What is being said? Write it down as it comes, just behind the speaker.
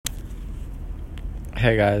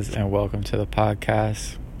Hey guys, and welcome to the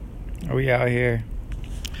podcast. We out here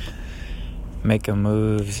making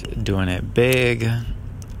moves, doing it big,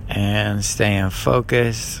 and staying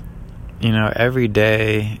focused. You know, every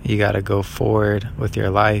day you gotta go forward with your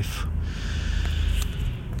life.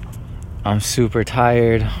 I'm super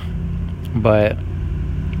tired, but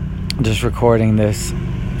just recording this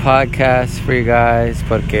podcast for you guys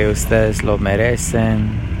porque ustedes lo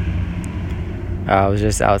merecen. I was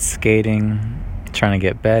just out skating, trying to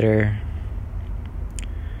get better.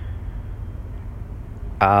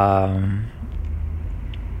 I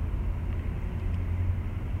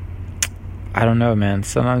don't know, man.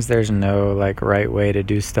 Sometimes there's no right way to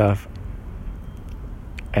do stuff,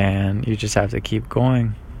 and you just have to keep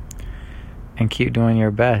going and keep doing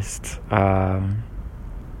your best.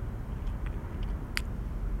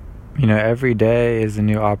 Every day is a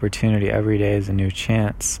new opportunity. Every day is a new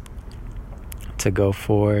chance to go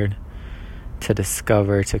forward, to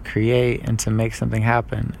discover, to create, and to make something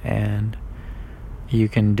happen. And you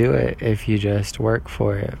can do it if you just work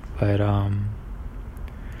for it. But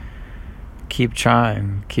keep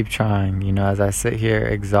trying. As I sit here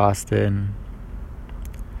exhausted,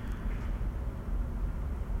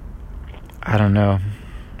 I don't know.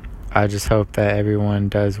 I just hope that everyone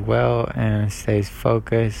does well and stays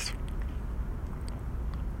focused.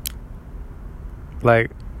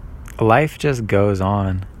 Life just goes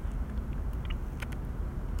on,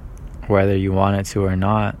 whether you want it to or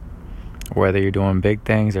not, whether you're doing big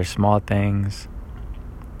things or small things.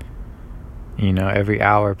 Every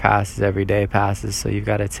hour passes, every day passes, so you've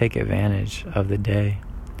got to take advantage of the day.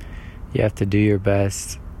 You have to do your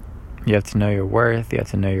best. You have to know your worth. You have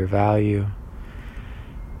to know your value.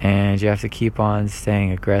 And you have to keep on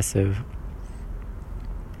staying aggressive.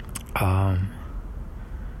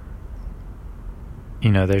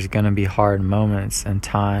 There's going to be hard moments and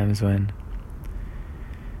times when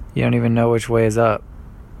you don't even know which way is up.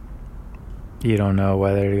 You don't know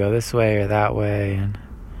whether to go this way or that way, and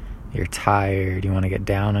you're tired. You want to get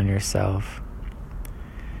down on yourself.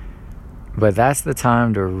 But that's the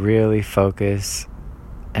time to really focus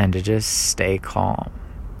and to just stay calm.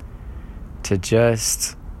 To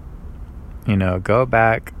just, go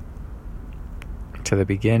back to the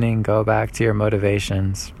beginning, go back to your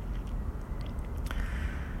motivations.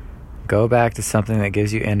 Go back to something that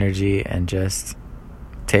gives you energy and just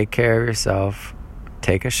take care of yourself.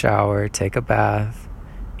 Take a shower, take a bath,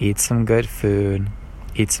 eat some good food,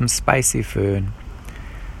 eat some spicy food.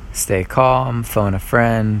 Stay calm, phone a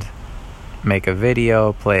friend, make a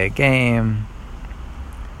video, play a game,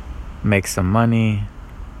 make some money.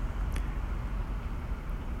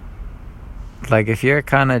 If you're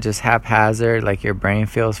kind of just haphazard, your brain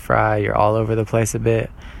feels fried, you're all over the place a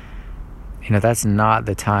bit, that's not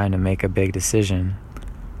the time to make a big decision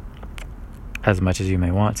as much as you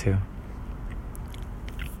may want to.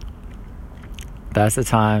 That's the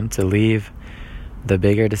time to leave the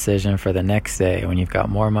bigger decision for the next day when you've got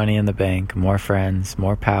more money in the bank, more friends,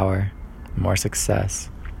 more power, more success.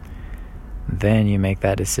 Then you make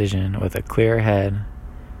that decision with a clear head.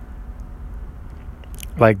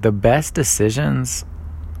 The best decisions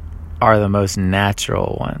are the most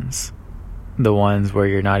natural ones. The ones where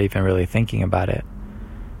you're not even really thinking about it.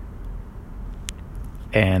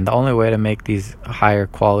 And the only way to make these higher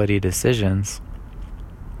quality decisions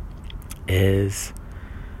is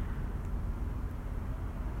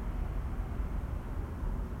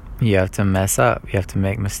you have to mess up. You have to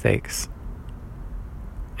make mistakes.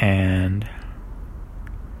 And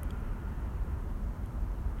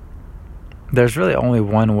there's really only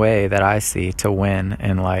one way that I see to win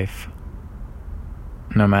in life.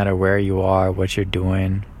 No matter where you are, what you're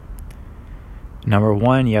doing. Number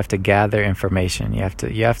one, you have to gather information. You have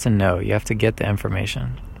to know. You have to get the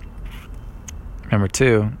information. Number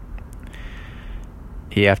two,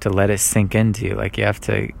 you have to let it sink into you. You have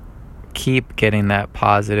to keep getting that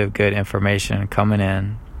positive, good information coming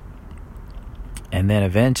in. And then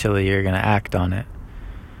eventually you're going to act on it.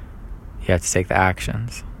 You have to take the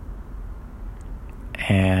actions.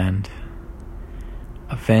 And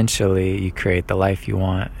eventually you create the life you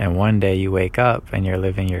want. And one day you wake up and you're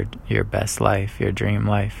living your best life, your dream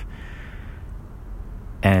life.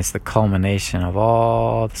 And it's the culmination of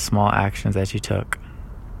all the small actions that you took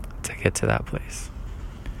to get to that place.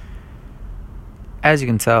 As you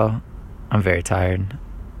can tell, I'm very tired.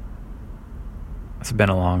 It's been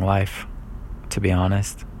a long life, to be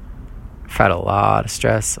honest. I've had a lot of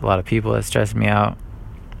stress, a lot of people that stressed me out,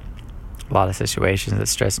 a lot of situations that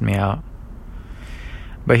stressed me out.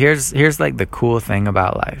 But here's the cool thing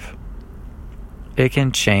about life. It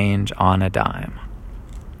can change on a dime.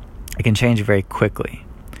 It can change very quickly.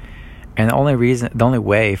 And the only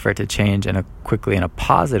way for it to change quickly in a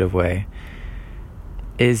positive way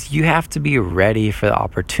is you have to be ready for the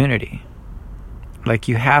opportunity. Like,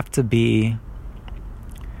 you have to be...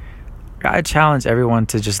 I challenge everyone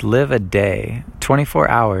to just live a day, 24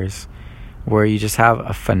 hours, where you just have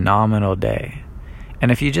a phenomenal day.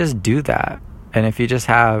 And if you just do that, and if you just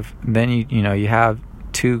have, then you have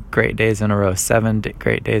 2 great days in a row, 7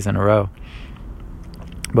 great days in a row.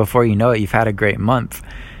 Before you know it, you've had a great month,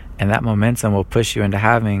 and that momentum will push you into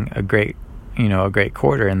having a great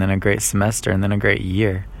quarter, and then a great semester, and then a great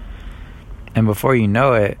year. And before you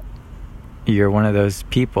know it, you're one of those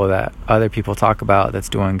people that other people talk about that's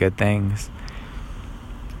doing good things.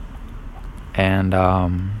 And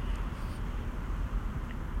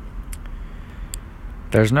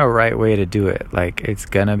there's no right way to do it. Like, it's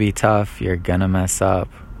gonna be tough, you're gonna mess up,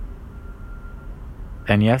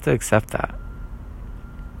 and you have to accept that.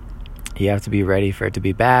 You have to be ready for it to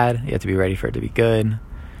be bad, you have to be ready for it to be good,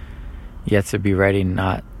 you have to be ready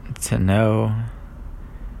not to know,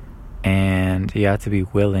 and you have to be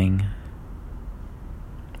willing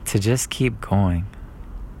to just keep going.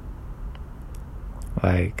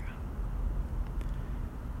 Like,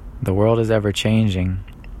 the world is ever changing,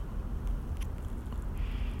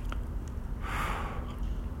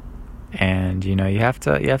 and you have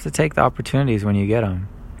to take the opportunities when you get them.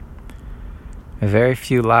 Very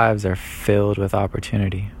few lives are filled with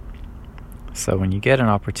opportunity, so when you get an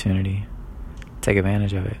opportunity, take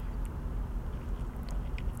advantage of it.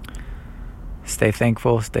 Stay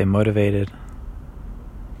thankful, stay motivated.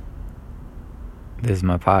 This is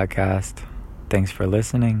my podcast. Thanks for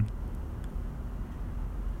listening.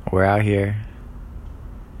 We're out here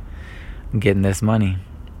getting this money.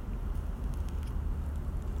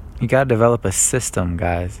 You gotta develop a system,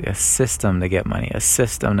 guys. A system to get money. A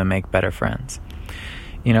system to make better friends.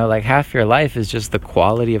 Like, half your life is just the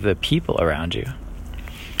quality of the people around you.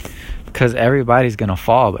 Because everybody's gonna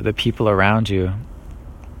fall, but the people around you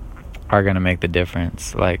are gonna make the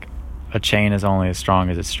difference. Like, a chain is only as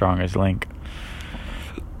strong as its strongest link.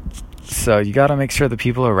 So you gotta make sure the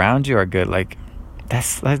people around you are good. Like,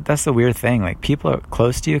 that's the weird thing. Like, people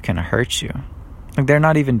close to you can hurt you. Like, they're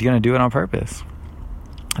not even gonna do it on purpose.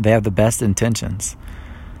 They have the best intentions.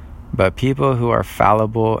 But people who are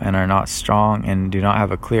fallible and are not strong and do not have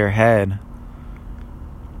a clear head,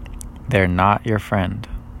 they're not your friend.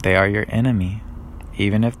 They are your enemy.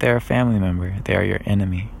 Even if they're a family member, they are your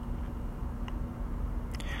enemy.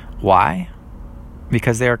 Why?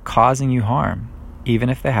 Because they are causing you harm, even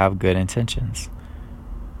if they have good intentions.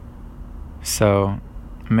 So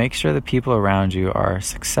make sure the people around you are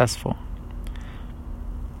successful.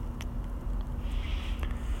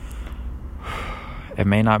 It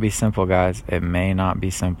may not be simple, guys. It may not be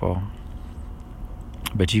simple.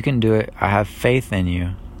 But you can do it. I have faith in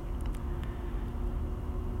you.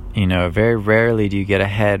 Very rarely do you get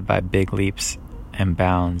ahead by big leaps and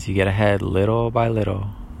bounds. You get ahead little by little.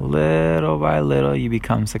 Little by little, you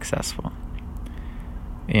become successful.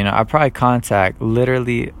 I probably contact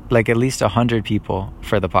literally like at least 100 people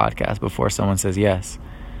for the podcast before someone says yes.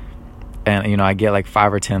 And, I get like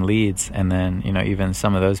 5 or 10 leads. And then, even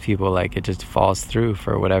some of those people, like, it just falls through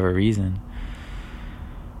for whatever reason.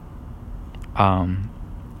 So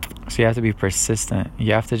you have to be persistent.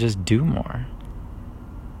 You have to just do more.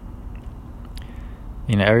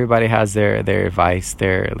 Everybody has their advice,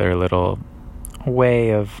 their little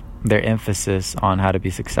way of their emphasis on how to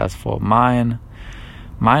be successful. Mine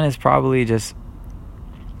is probably just,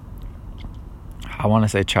 I want to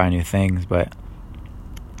say try new things, but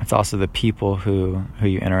it's also the people who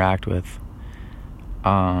you interact with.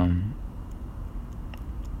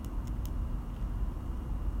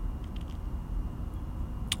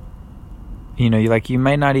 You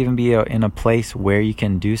might not even be in a place where you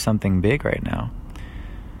can do something big right now.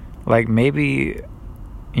 Like, maybe,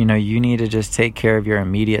 you need to just take care of your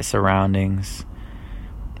immediate surroundings.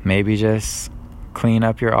 Maybe just clean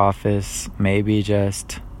up your office. Maybe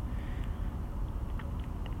just...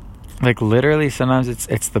 Like, literally, sometimes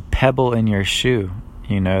it's the pebble in your shoe,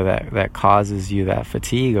 that causes you that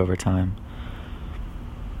fatigue over time.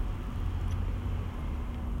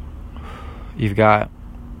 You've got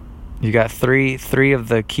three of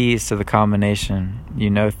the keys to the combination.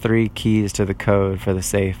 3 keys to the code for the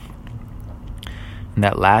safe. And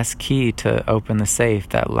that last key to open the safe,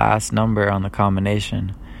 that last number on the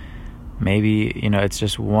combination, maybe, it's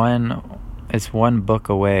just one book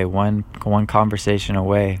away, one conversation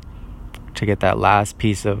away, to get that last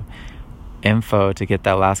piece of info, to get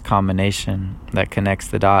that last combination that connects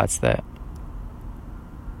the dots, that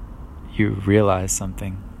you realize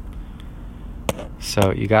something.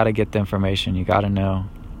 So you got to get the information. You got to know.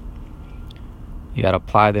 You got to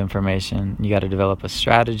apply the information. You got to develop a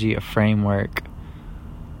strategy, a framework.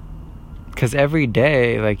 Because every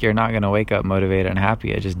day, like, you're not going to wake up motivated and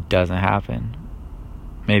happy. It just doesn't happen.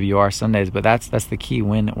 Maybe you are some days, but that's the key.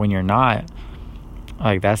 When you're not,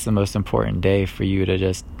 like, that's the most important day for you to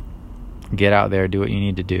just get out there, do what you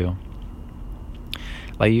need to do.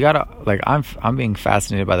 Like, you gotta, like, I'm being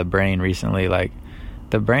fascinated by the brain recently. Like,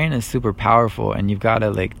 the brain is super powerful, and you've got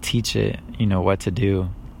to, like, teach it, what to do.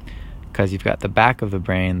 Because you've got the back of the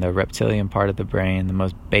brain, the reptilian part of the brain, the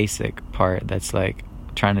most basic part that's, like,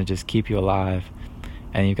 trying to just keep you alive.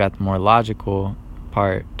 And you've got the more logical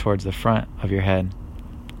part towards the front of your head,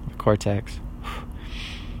 the cortex.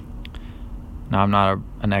 Now, I'm not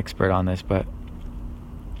an expert on this, but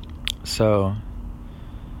so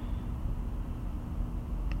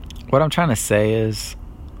what I'm trying to say is,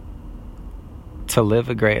 to live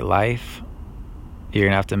a great life, you're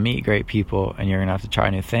going to have to meet great people, and you're going to have to try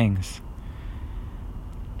new things.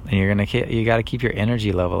 And you got to keep your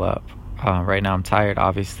energy level up. Right now I'm tired,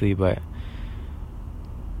 obviously, but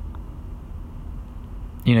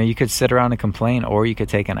you could sit around and complain, or you could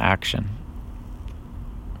take an action.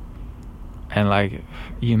 And, like,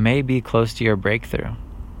 you may be close to your breakthrough.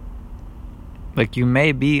 Like, you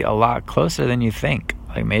may be a lot closer than you think.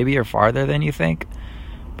 Like, maybe you're farther than you think,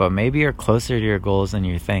 but maybe you're closer to your goals than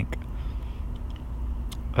you think.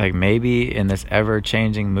 Like, maybe in this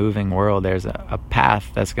ever-changing, moving world, there's a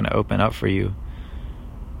path that's going to open up for you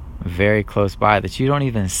very close by that you don't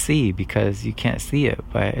even see because you can't see it,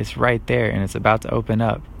 but it's right there, and it's about to open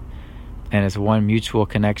up, and it's one mutual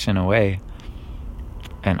connection away.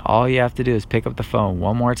 And all you have to do is pick up the phone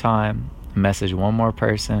one more time, message one more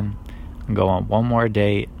person, go on one more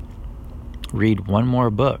date, read one more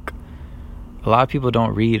book. A lot of people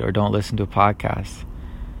don't read or don't listen to a podcast.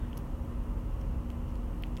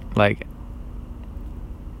 Like,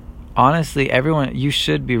 honestly, you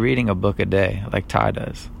should be reading a book a day, like Ty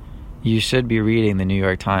does. You should be reading the New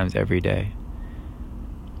York Times every day.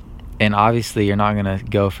 And obviously, you're not going to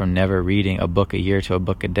go from never reading a book a year to a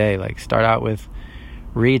book a day. Like, start out with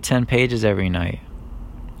read 10 pages every night.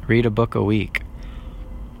 Read a book a week.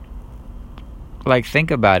 Like, think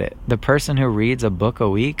about it. The person who reads a book a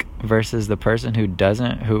week versus the person who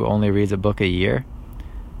doesn't, who only reads a book a year,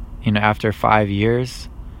 after 5 years,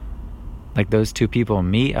 like, those two people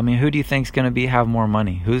meet. I mean, who do you think's going to have more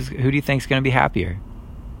money? Who do you think's going to be happier?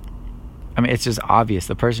 I mean, it's just obvious.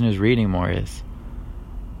 The person who's reading more is,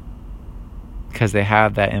 because they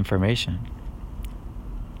have that information.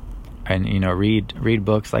 And read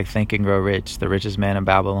books like Think and Grow Rich, The Richest Man in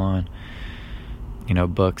Babylon.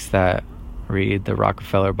 Books that read the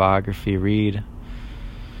Rockefeller biography. Read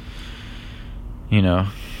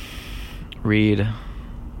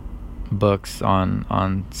books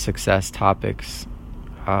on success topics.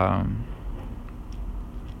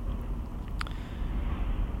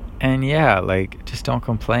 And yeah, like, just don't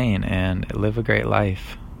complain and live a great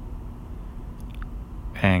life.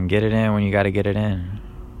 And get it in when you got to get it in.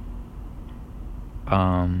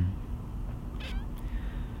 A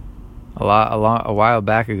while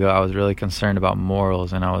back ago, I was really concerned about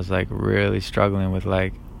morals, and I was, like, really struggling with,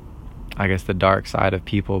 like, I guess the dark side of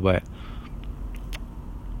people, but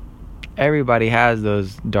everybody has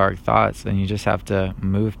those dark thoughts, and you just have to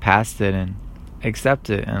move past it and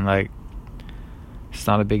accept it, and, like, it's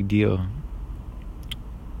not a big deal.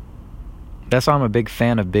 That's why I'm a big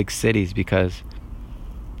fan of big cities, because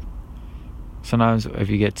sometimes if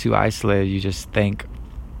you get too isolated,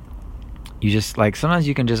 sometimes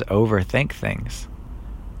you can just overthink things.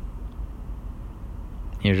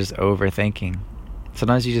 You're just overthinking.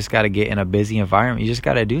 Sometimes you just got to get in a busy environment. You just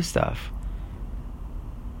got to do stuff.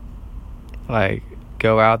 Like,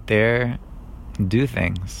 go out there, do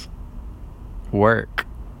things, work,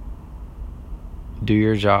 do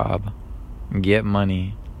your job, get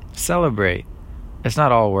money, celebrate. It's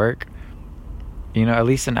not all work. At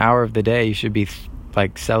least an hour of the day you should be,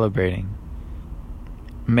 like, celebrating.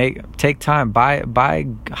 Take time, buy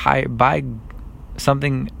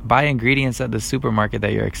ingredients at the supermarket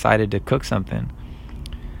that you're excited to cook something.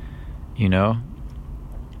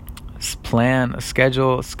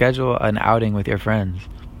 Schedule an outing with your friends.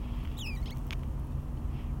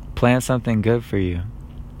 Plan something good for you,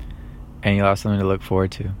 and you'll have something to look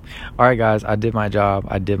forward to. All right, guys, I did my job.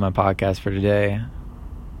 I did my podcast for today.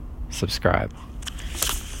 Subscribe.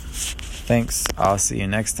 Thanks. I'll see you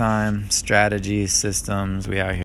next time. Strategies, systems, we out here.